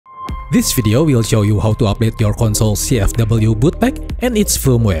This video will show you how to update your console's CFW boot pack and its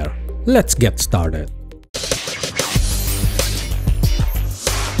firmware. Let's get started.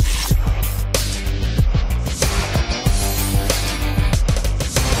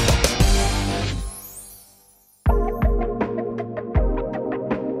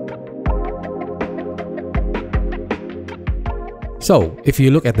 So, if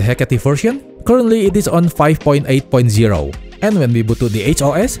you look at the Hecate version, currently it is on 5.8.0. And when we boot to the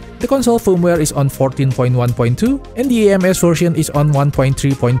HOS, the console firmware is on 14.1.2 and the AMS version is on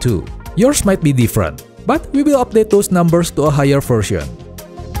 1.3.2. Yours might be different, but we will update those numbers to a higher version.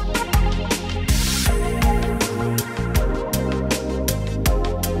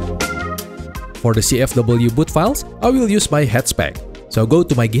 For the CFW boot files, I will use my headspec. So go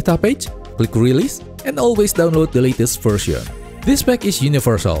to my GitHub page, click release, and always download the latest version. This pack is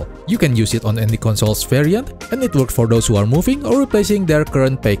universal. You can use it on any console's variant, and it works for those who are moving or replacing their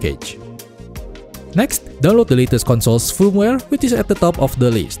current package. Next, download the latest console's firmware, which is at the top of the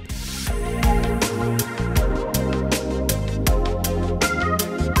list.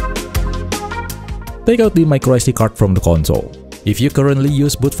 Take out the microSD card from the console. If you currently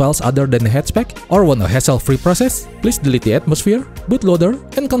use boot files other than the headspec or want a hassle-free process, please delete the atmosphere, bootloader,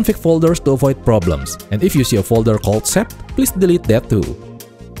 and config folders to avoid problems. And if you see a folder called sept, please delete that too.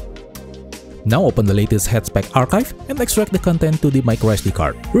 Now open the latest headspec archive and extract the content to the microSD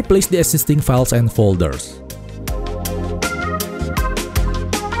card. Replace the existing files and folders.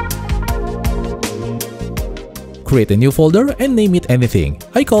 Create a new folder and name it anything.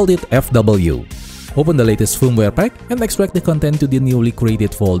 I called it FW. Open the latest firmware pack and extract the content to the newly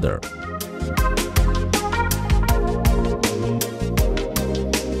created folder.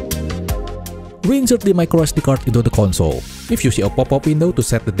 Reinsert the microSD card into the console. If you see a pop-up window to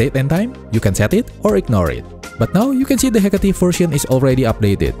set the date and time, you can set it or ignore it. But now you can see the Hecate version is already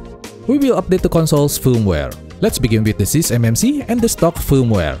updated. We will update the console's firmware. Let's begin with the SysMMC and the stock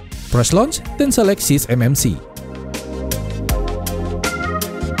firmware. Press launch, then select SysMMC.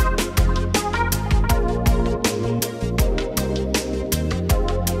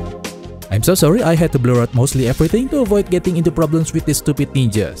 I'm so sorry I had to blur out mostly everything to avoid getting into problems with these stupid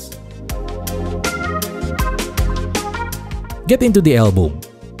ninjas. Get into the album.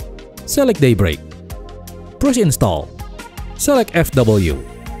 Select Daybreak. Press install. Select FW.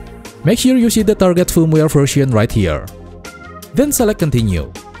 Make sure you see the target firmware version right here. Then select continue.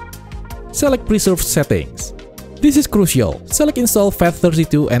 Select preserve settings. This is crucial. Select install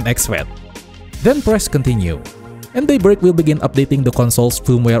FAT32 and exFAT. Then press continue. And Daybreak will begin updating the console's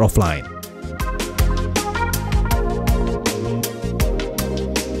firmware offline.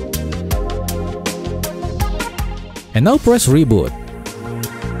 And now press reboot.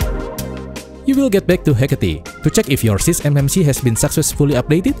 You will get back to Hecate. To check if your SysMMC has been successfully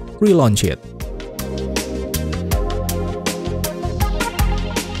updated, relaunch it.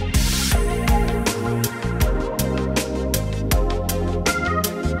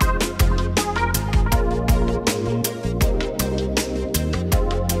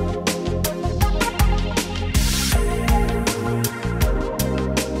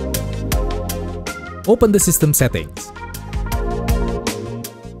 Open the system settings.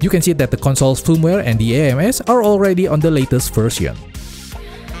 You can see that the console's firmware and the AMS are already on the latest version.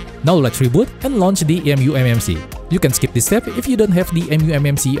 Now let's reboot and launch the emuMMC. You can skip this step if you don't have the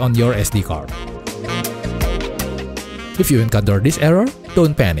emuMMC on your SD card. If you encounter this error,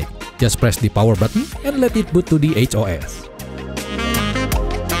 don't panic. Just press the power button and let it boot to the HOS.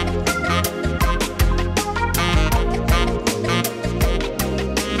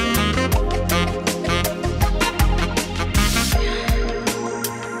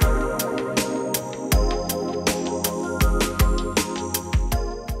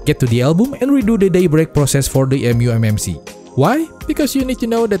 Get to the album and redo the Daybreak process for the emuMMC. Why? Because you need to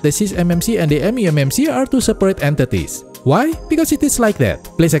know that the SysMMC and the emuMMC are two separate entities. Why? Because it is like that.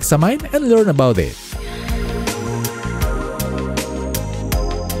 Please examine and learn about it.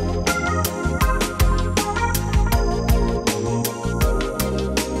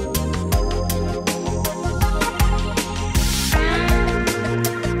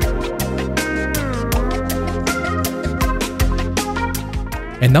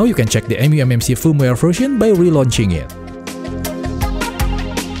 And now you can check the emuMMC firmware version by relaunching it.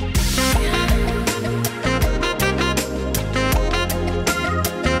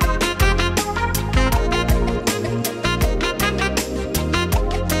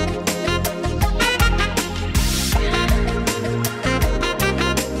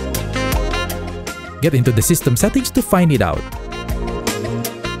 Get into the system settings to find it out.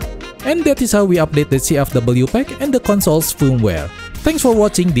 And that is how we update the CFW pack and the console's firmware. Thanks for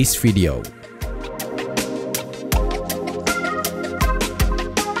watching this video.